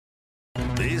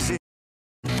This is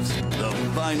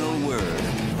The Final Word.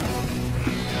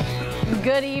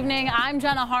 Good evening, I'm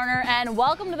Jenna Harner, and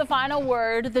welcome to The Final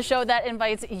Word, the show that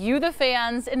invites you, the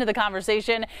fans, into the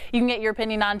conversation. You can get your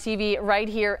opinion on TV right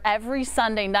here every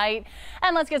Sunday night.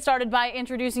 And let's get started by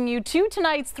introducing you to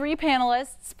tonight's three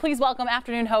panelists. Please welcome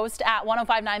afternoon host at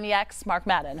 105.9 The X, Mark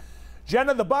Madden.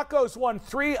 Jenna, the Buccos won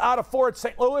 3 out of 4 at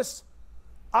St. Louis.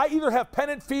 I either have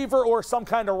pennant fever or some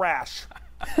kind of rash.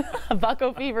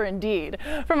 Bucco fever indeed.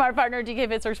 From our partner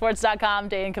DKPittsburghSports.com,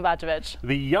 Dejan Kovacevic.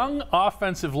 The young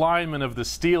offensive lineman of the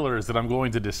Steelers that I'm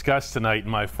going to discuss tonight in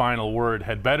my final word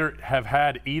had better have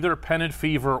had either pennant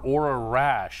fever or a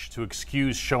rash to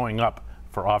excuse showing up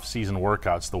for off-season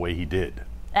workouts the way he did.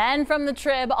 And from the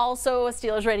Trib, also a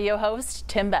Steelers radio host,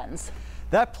 Tim Benz.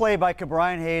 That play by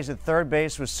Ke'Bryan Hayes at third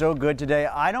base was so good today.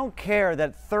 I don't care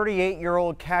that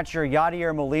 38-year-old catcher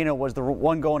Yadier Molina was the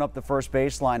one going up the first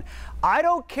baseline. I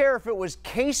don't care if it was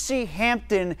Casey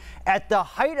Hampton at the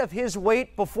height of his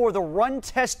weight before the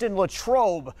run-tested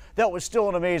Latrobe. That was still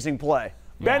an amazing play.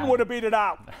 Ben would have beat it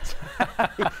out.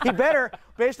 He better.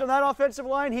 Based on that offensive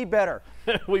line, he better.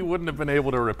 We wouldn't have been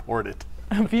able to report it.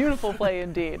 Beautiful play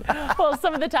indeed. Well,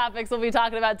 some of the topics we'll be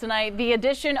talking about tonight: the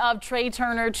addition of Trai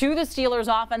Turner to the Steelers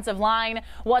offensive line,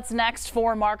 what's next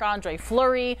for Marc-Andre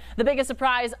Fleury, the biggest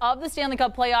surprise of the Stanley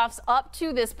Cup playoffs up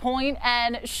to this point,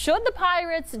 and should the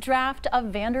Pirates draft a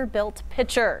Vanderbilt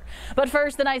pitcher? But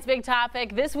first, the night's big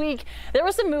topic. This week, there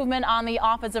was some movement on the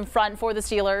offensive front for the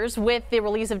Steelers with the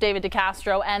release of David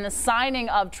DeCastro and the signing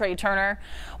of Trai Turner.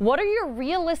 What are your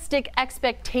realistic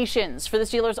expectations for the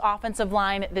Steelers offensive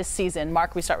line this season?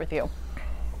 Mark, we start with you.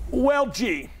 Well,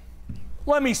 gee,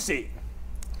 let me see.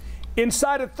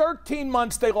 Inside of 13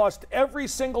 months, they lost every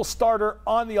single starter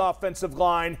on the offensive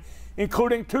line,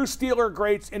 including 2 Steeler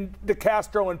greats in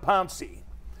DeCastro and Pouncey.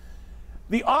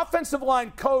 The offensive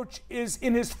line coach is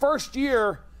in his first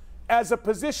year as a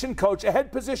position coach, a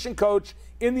head position coach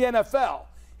in the NFL.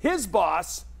 His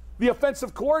boss, the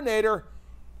offensive coordinator,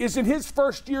 is in his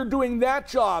first year doing that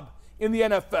job in the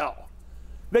NFL.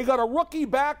 They got a rookie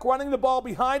back running the ball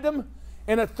behind him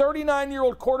and a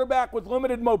 39-year-old quarterback with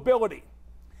limited mobility.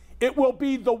 It will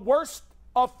be the worst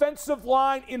offensive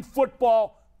line in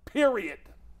football, period.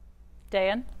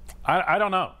 Dan? I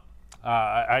don't know.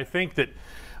 I think that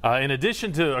in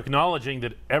addition to acknowledging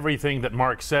that everything that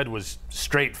Mark said was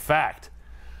straight fact,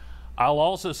 I'll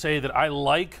also say that I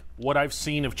like what I've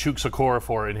seen of Chuks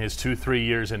Okorafor in his 2-3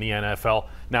 years in the NFL.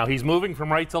 Now, he's moving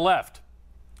from right to left.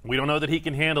 We don't know that he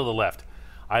can handle the left.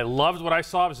 I loved what I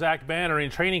saw of Zach Banner in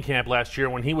training camp last year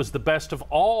when he was the best of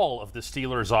all of the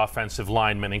Steelers' offensive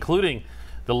linemen, including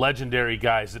the legendary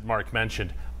guys that Mark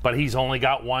mentioned. But he's only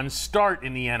got one start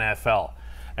in the NFL.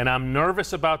 And I'm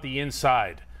nervous about the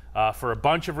inside for a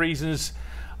bunch of reasons.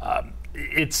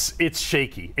 It's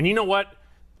shaky. And you know what?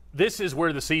 This is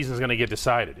where the season is going to get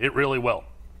decided. It really will.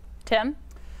 Tim?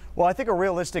 Well, I think a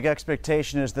realistic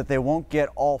expectation is that they won't get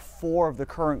all 4 of the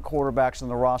current quarterbacks on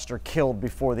the roster killed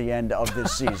before the end of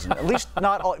this season. At least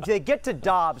not all. If they get to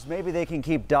Dobbs, maybe they can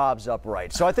keep Dobbs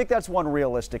upright. So I think that's one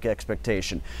realistic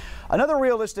expectation. Another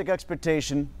realistic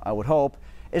expectation, I would hope,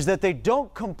 is that they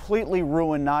don't completely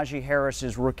ruin Najee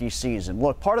Harris's rookie season.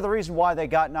 Look, part of the reason why they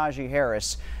got Najee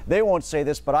Harris, they won't say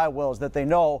this, but I will, is that they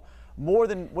know more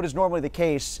than what is normally the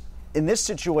case in this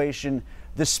situation,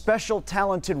 the special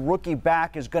talented rookie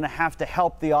back is going to have to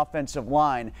help the offensive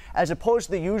line, as opposed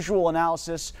to the usual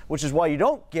analysis, which is why you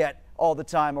don't get all the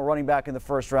time a running back in the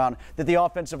first round, that the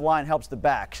offensive line helps the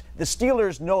backs. The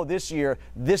Steelers know this year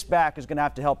this back is going to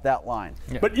have to help that line.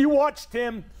 Yeah. But you watch,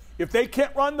 Tim, if they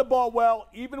can't run the ball well,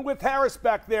 even with Harris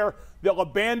back there, they'll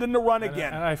abandon the run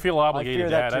again. And I feel obligated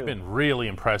to add, too. I've been really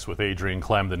impressed with Adrian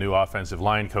Clem, the new offensive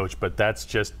line coach, but that's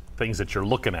just things that you're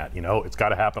looking at. You know, it's got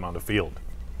to happen on the field.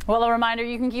 Well, a reminder,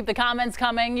 you can keep the comments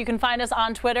coming. You can find us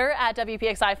on Twitter at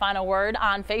WPXI Final Word,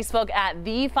 on Facebook at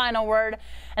The Final Word.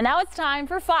 And now it's time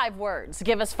for 5 words.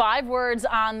 Give us 5 words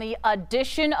on the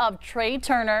addition of Trai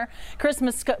Turner. Chris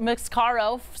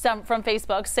Mascaro from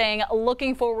Facebook saying,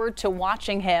 looking forward to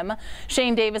watching him.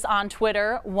 Shane Davis on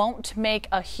Twitter, won't make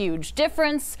a huge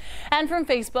difference. And from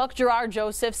Facebook, Gerard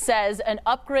Joseph says, an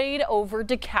upgrade over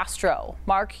DeCastro.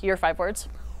 Mark, your 5 words.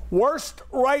 Worst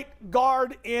right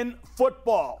guard in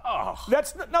football.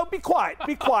 No, be quiet.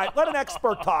 Be quiet. Let an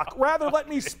expert talk. Rather, let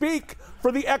me speak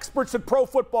for the experts at Pro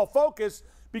Football Focus,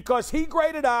 because he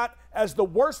graded out as the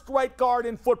worst right guard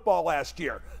in football last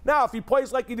year. Now, if he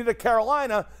plays like he did at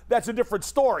Carolina, that's a different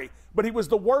story. But he was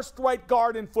the worst right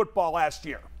guard in football last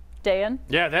year. Dan?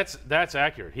 Yeah, that's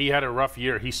accurate. He had a rough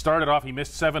year. He started off, he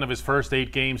missed 7 of his first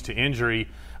 8 games to injury.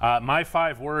 My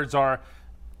 5 words are,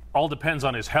 all depends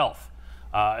on his health.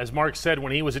 As Mark said,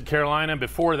 when he was at Carolina,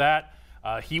 before that,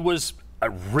 he was a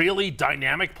really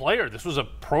dynamic player. This was a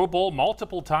Pro Bowl,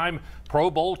 multiple-time Pro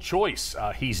Bowl choice.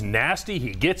 He's nasty.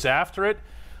 He gets after it.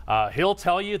 He'll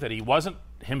tell you that he wasn't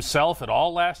himself at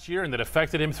all last year, and that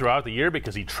affected him throughout the year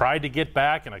because he tried to get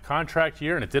back in a contract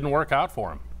year, and it didn't work out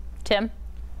for him. Tim?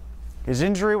 His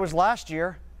injury was last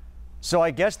year, so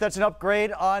I guess that's an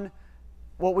upgrade on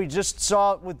what we just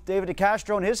saw with David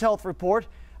DeCastro and his health report.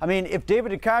 I mean, if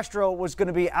David DeCastro was going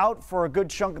to be out for a good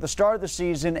chunk of the start of the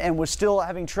season and was still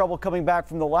having trouble coming back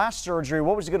from the last surgery,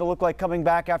 what was he going to look like coming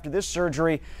back after this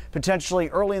surgery, potentially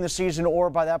early in the season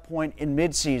or by that point in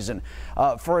midseason?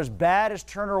 For as bad as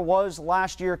Turner was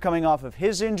last year coming off of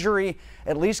his injury,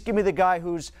 at least give me the guy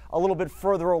who's a little bit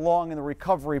further along in the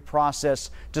recovery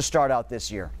process to start out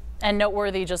this year. And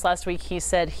noteworthy, just last week, he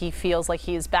said he feels like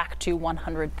he's back to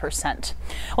 100%.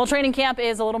 Well, training camp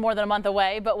is a little more than a month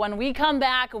away, but when we come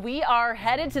back, we are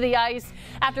headed to the ice.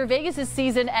 After Vegas'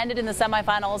 season ended in the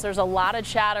semifinals, there's a lot of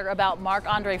chatter about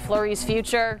Marc-Andre Fleury's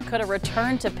future. Could a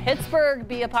return to Pittsburgh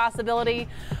be a possibility?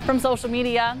 From social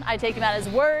media, I take him at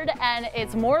his word, and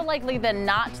it's more likely than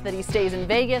not that he stays in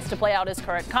Vegas to play out his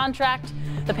current contract.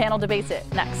 The panel debates it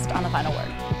next on The Final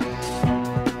Word.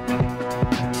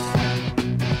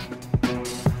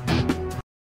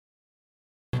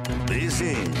 This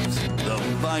is The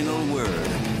Final Word.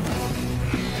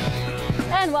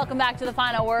 And welcome back to The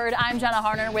Final Word. I'm Jenna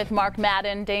Harner with Mark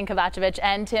Madden, Dane Kovacevic,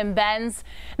 and Tim Benz.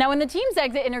 Now, in the team's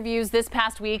exit interviews this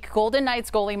past week, Golden Knights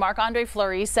goalie Marc-Andre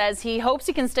Fleury says he hopes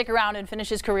he can stick around and finish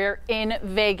his career in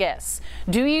Vegas.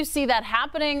 Do you see that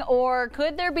happening, or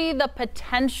could there be the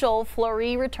potential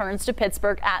Fleury returns to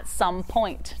Pittsburgh at some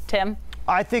point? Tim?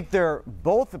 I think they're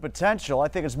both the potential. I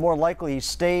think it's more likely he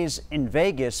stays in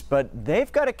Vegas, but they've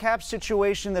got a cap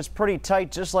situation that's pretty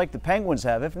tight, just like the Penguins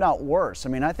have, if not worse. I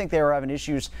mean, I think they were having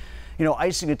issues,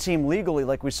 icing a team legally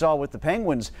like we saw with the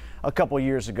Penguins a couple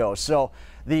years ago. So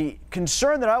the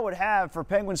concern that I would have for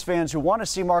Penguins fans who want to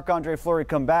see Marc-Andre Fleury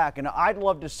come back, and I'd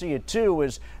love to see it too,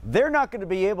 is they're not going to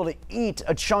be able to eat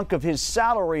a chunk of his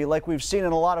salary like we've seen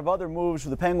in a lot of other moves where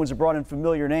the Penguins have brought in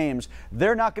familiar names.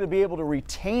 They're not going to be able to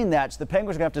retain that, so the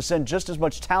Penguins are going to have to send just as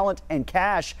much talent and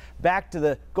cash back to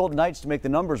the Golden Knights to make the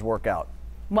numbers work out.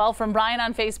 Well, from Brian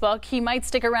on Facebook, he might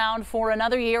stick around for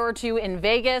another year or two in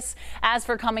Vegas. As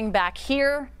for coming back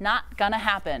here, not gonna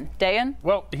happen. Dayan?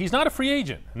 Well, he's not a free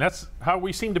agent, and that's how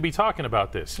we seem to be talking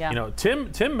about this. Yeah.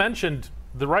 Tim mentioned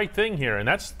the right thing here, and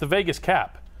that's the Vegas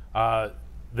cap.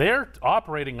 They're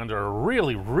operating under a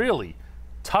really, really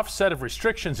tough set of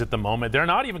restrictions at the moment. They're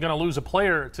not even going to lose a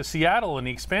player to Seattle in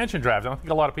the expansion draft. I don't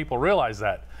think a lot of people realize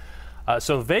that.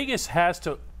 So Vegas has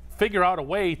to figure out a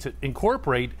way to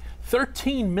incorporate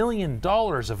 $13 million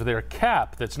of their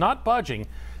cap that's not budging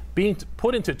being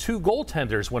put into two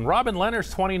goaltenders when Robin Lehner's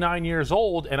 29 years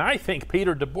old, and I think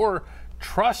Peter DeBoer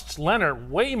trusts Lehner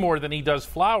way more than he does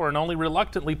Flower and only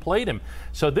reluctantly played him.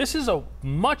 So this is a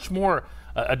much more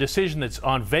a decision that's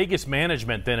on Vegas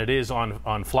management than it is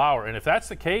on Flower. And if that's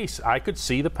the case, I could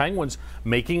see the Penguins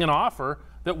making an offer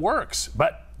that works.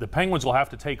 But the Penguins will have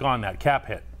to take on that cap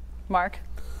hit. Mark?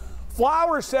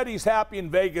 Flower said he's happy in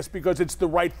Vegas because it's the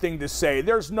right thing to say.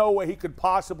 There's no way he could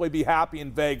possibly be happy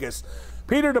in Vegas.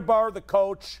 Peter DeBoer, the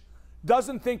coach,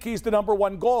 doesn't think he's the number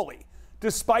one goalie,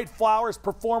 despite Flower's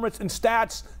performance and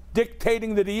stats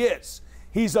dictating that he is.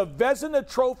 He's a Vezina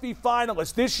Trophy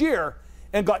finalist this year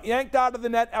and got yanked out of the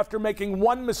net after making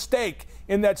one mistake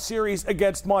in that series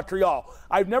against Montreal.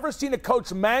 I've never seen a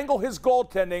coach mangle his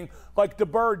goaltending like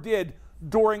DeBoer did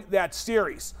during that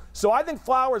series. So I think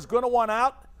Flower's going to want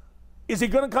out. Is he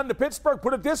going to come to Pittsburgh?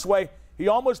 Put it this way, he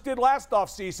almost did last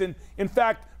offseason. In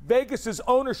fact, Vegas'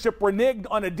 ownership reneged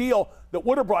on a deal that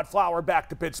would have brought Flower back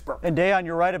to Pittsburgh. And Dayan,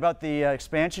 you're right about the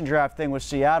expansion draft thing with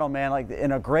Seattle, man. Like,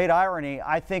 in a great irony,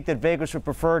 I think that Vegas would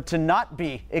prefer to not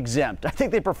be exempt. I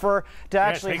think they prefer to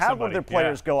actually have one of their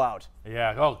players go out.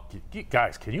 Yeah. Oh,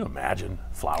 guys, can you imagine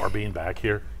Flower being back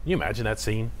here? Can you imagine that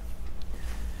scene?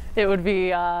 It would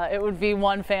be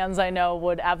one fans I know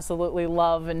would absolutely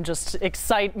love, and just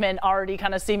excitement already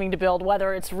kind of seeming to build,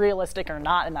 whether it's realistic or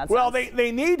not in that sense. Well,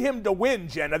 they need him to win,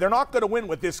 Jenna. They're not going to win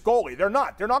with this goalie. They're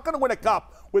not. They're not going to win a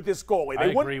cup with this goalie. I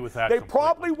agree with that They completely.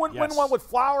 probably wouldn't win one with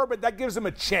Flower, but that gives them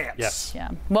a chance. Yes. Yeah.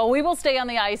 Well, we will stay on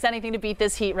the ice. Anything to beat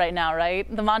this heat right now, right?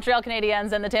 The Montreal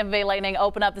Canadiens and the Tampa Bay Lightning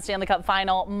open up the Stanley Cup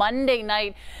final Monday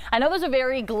night. I know there's a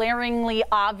very glaringly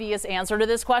obvious answer to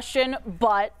this question,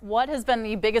 but what has been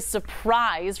the biggest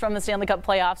surprise from the Stanley Cup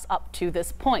playoffs up to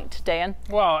this point, Dan?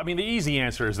 Well, I mean, the easy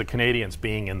answer is the Canadiens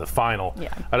being in the final.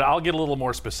 Yeah. I'll get a little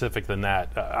more specific than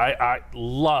that. I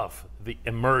love the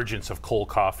emergence of Cole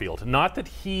Caulfield. Not that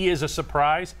he is a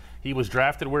surprise. He was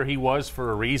drafted where he was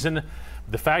for a reason.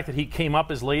 The fact that he came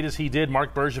up as late as he did,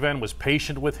 Marc Bergevin was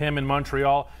patient with him in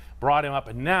Montreal, brought him up,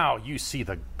 and now you see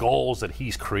the goals that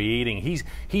he's creating.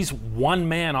 He's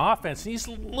one-man offense. He's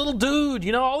a little dude.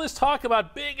 You know, all this talk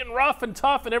about big and rough and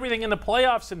tough and everything in the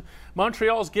playoffs, and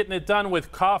Montreal's getting it done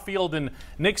with Caulfield and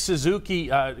Nick Suzuki.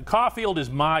 Caulfield is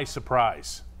my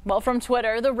surprise. Well, from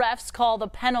Twitter, the refs called a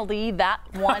penalty that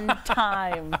one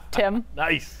time. Tim?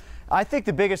 Nice. I think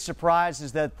the biggest surprise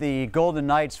is that the Golden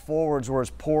Knights forwards were as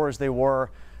poor as they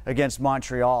were against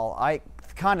Montreal. I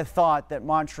kind of thought that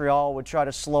Montreal would try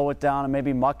to slow it down and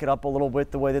maybe muck it up a little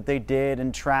bit the way that they did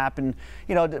and trap and,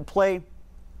 you know, play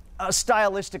a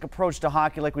stylistic approach to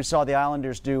hockey like we saw the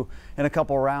Islanders do in a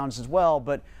couple of rounds as well.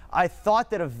 But I thought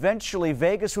that eventually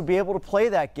Vegas would be able to play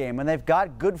that game, and they've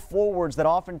got good forwards that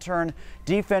often turn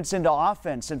defense into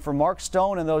offense. And for Mark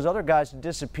Stone and those other guys to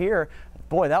disappear,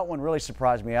 boy, that one really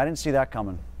surprised me. I didn't see that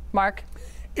coming. Mark?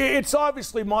 It's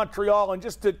obviously Montreal, and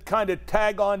just to kind of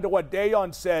tag on to what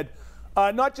Dayon said,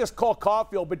 not just Cole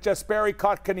Caulfield, but Jesperi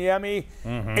Kotkaniemi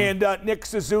and Nick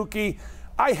Suzuki.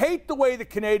 I hate the way the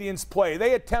Canadians play.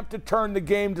 They attempt to turn the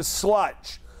game to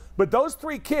sludge. But those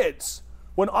three kids,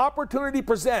 when opportunity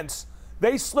presents,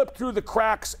 they slip through the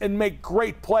cracks and make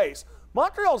great plays.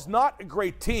 Montreal's not a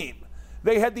great team.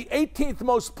 They had the 18th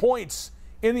most points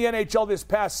in the NHL this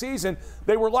past season.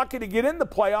 They were lucky to get in the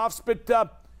playoffs, but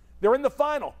they're in the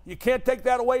final. You can't take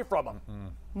that away from them.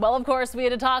 Well, of course, we had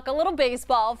to talk a little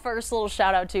baseball. First, a little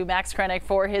shout out to Max Krennic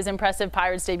for his impressive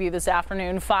Pirates debut this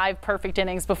afternoon. 5 perfect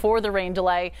innings before the rain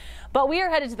delay. But we are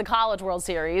headed to the College World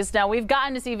Series. Now, we've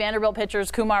gotten to see Vanderbilt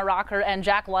pitchers Kumar Rocker and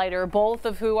Jack Leiter, both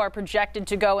of who are projected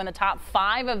to go in the top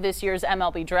 5 of this year's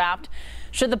MLB draft.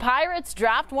 Should the Pirates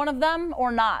draft one of them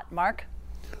or not, Mark?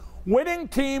 Winning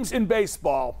teams in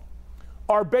baseball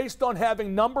are based on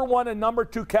having number 1 and number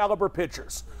 2 caliber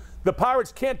pitchers. The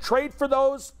Pirates can't trade for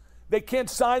those. They can't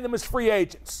sign them as free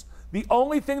agents. The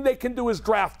only thing they can do is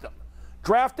draft them.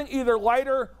 Drafting either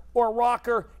Leiter or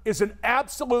Rocker is an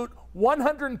absolute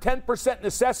 110%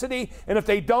 necessity, and if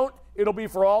they don't, it'll be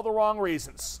for all the wrong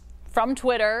reasons. From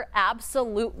Twitter,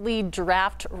 absolutely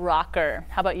draft Rocker.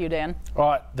 How about you, Dan?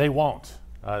 They won't.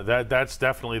 That's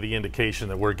definitely the indication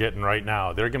that we're getting right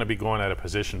now. They're going to be going at a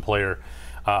position player,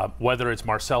 whether it's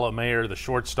Marcelo Mayer, the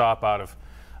shortstop out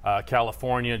of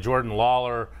California, Jordan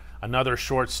Lawler, another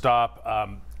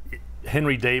shortstop,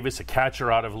 Henry Davis, a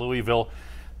catcher out of Louisville.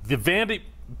 The Vandy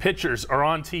pitchers are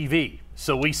on TV,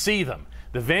 so we see them.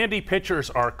 The Vandy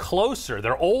pitchers are closer.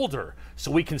 They're older,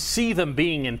 so we can see them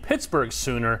being in Pittsburgh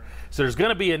sooner. So there's going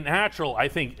to be a natural, I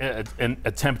think,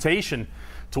 a temptation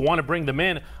to want to bring them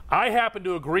in. I happen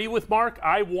to agree with Mark.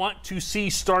 I want to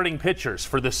see starting pitchers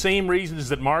for the same reasons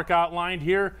that Mark outlined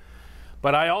here.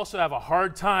 But I also have a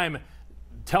hard time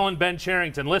telling Ben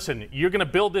Cherington, listen, you're going to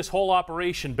build this whole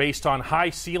operation based on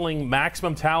high ceiling,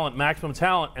 maximum talent,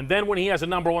 and then when he has a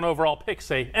number 1 overall pick,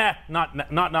 say,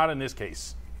 not in this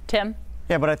case. Tim?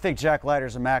 Yeah, but I think Jack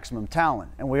Leiter's a maximum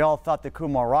talent, and we all thought that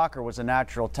Kumar Rocker was a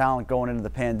natural talent going into the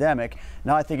pandemic.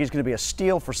 Now I think he's going to be a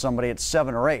steal for somebody at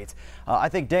 7 or 8. I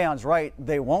think Dayon's right.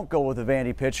 They won't go with a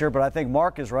Vandy pitcher, but I think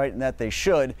Mark is right in that they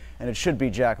should, and it should be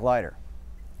Jack Leiter.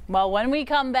 Well, when we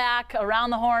come back, around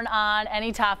the horn on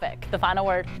any topic, the final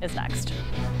word is next.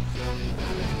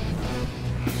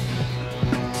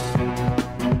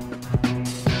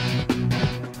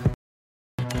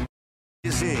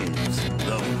 This is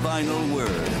the final word.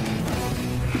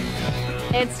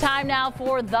 It's time now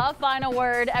for the final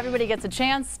word. Everybody gets a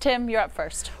chance. Tim, you're up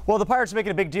first. Well, the Pirates are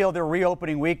making a big deal of their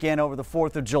reopening weekend over the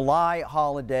 4th of July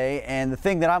holiday. And the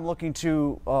thing that I'm looking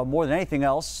to more than anything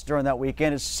else during that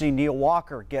weekend is to see Neil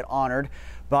Walker get honored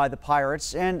by the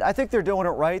Pirates. And I think they're doing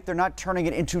it right. They're not turning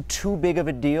it into too big of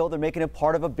a deal. They're making it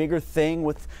part of a bigger thing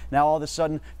with now all of a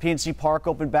sudden PNC Park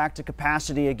open back to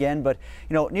capacity again. But,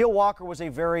 you know, Neil Walker was a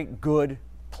very good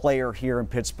player here in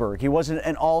Pittsburgh. He wasn't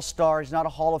an all-star. He's not a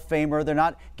Hall of Famer. They're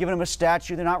not giving him a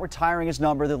statue. They're not retiring his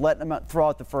number. They're letting him throw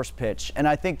out the first pitch. And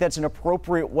I think that's an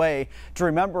appropriate way to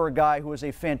remember a guy who was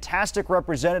a fantastic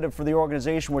representative for the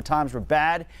organization where times were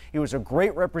bad. He was a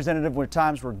great representative when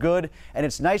times were good. And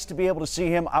it's nice to be able to see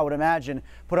him, I would imagine,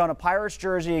 put on a Pirates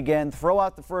jersey again, throw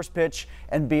out the first pitch,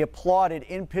 and be applauded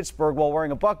in Pittsburgh while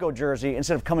wearing a Bucco jersey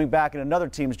instead of coming back in another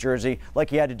team's jersey like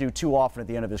he had to do too often at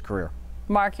the end of his career.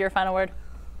 Mark, your final word.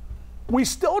 We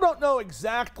still don't know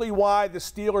exactly why the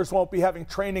Steelers won't be having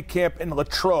training camp in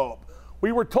Latrobe.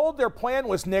 We were told their plan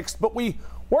was nixed, but we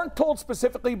weren't told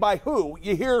specifically by who.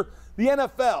 You hear the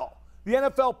NFL, the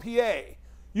NFLPA.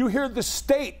 You hear the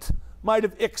state might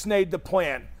have ixnayed the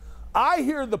plan. I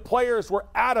hear the players were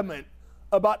adamant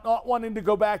about not wanting to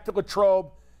go back to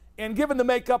Latrobe, And given the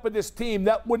makeup of this team,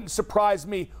 that wouldn't surprise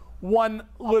me one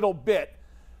little bit.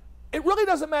 It really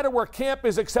doesn't matter where camp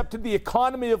is except to the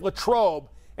economy of Latrobe,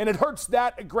 and it hurts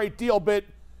that a great deal. But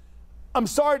I'm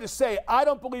sorry to say, I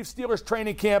don't believe Steelers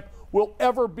training camp will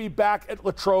ever be back at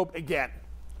Latrobe again.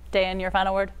 Dan, your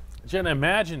final word? Jen,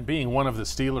 imagine being one of the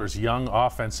Steelers' young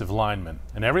offensive linemen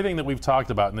and everything that we've talked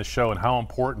about in this show and how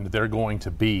important they're going to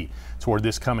be toward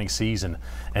this coming season,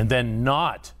 and then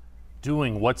not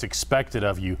doing what's expected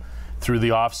of you through the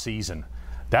offseason.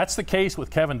 That's the case with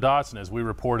Kevin Dotson, as we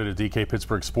reported at DK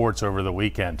Pittsburgh Sports over the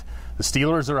weekend. The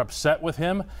Steelers are upset with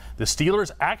him. The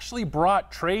Steelers actually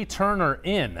brought Trey Turner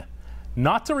in,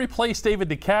 not to replace David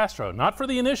DeCastro, not for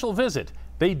the initial visit.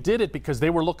 They did it because they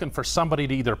were looking for somebody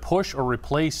to either push or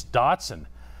replace Dotson.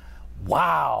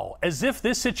 Wow, as if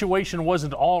this situation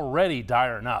wasn't already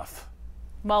dire enough.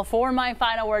 Well, for my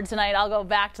final word tonight, I'll go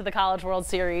back to the College World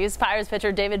Series. Pirates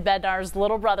pitcher David Bednar's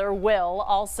little brother, Will,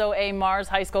 also a Mars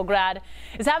High School grad,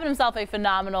 is having himself a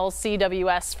phenomenal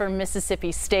CWS for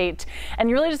Mississippi State. And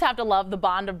you really just have to love the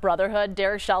bond of brotherhood.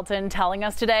 Derek Shelton telling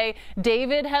us today,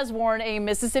 David has worn a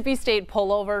Mississippi State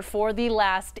pullover for the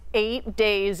last 8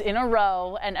 days in a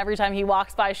row. And every time he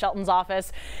walks by Shelton's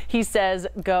office, he says,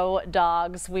 "Go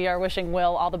Dogs." We are wishing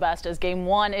Will all the best as Game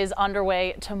 1 is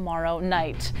underway tomorrow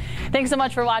night. Thanks so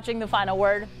much for watching The Final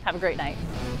Word. Have a great night.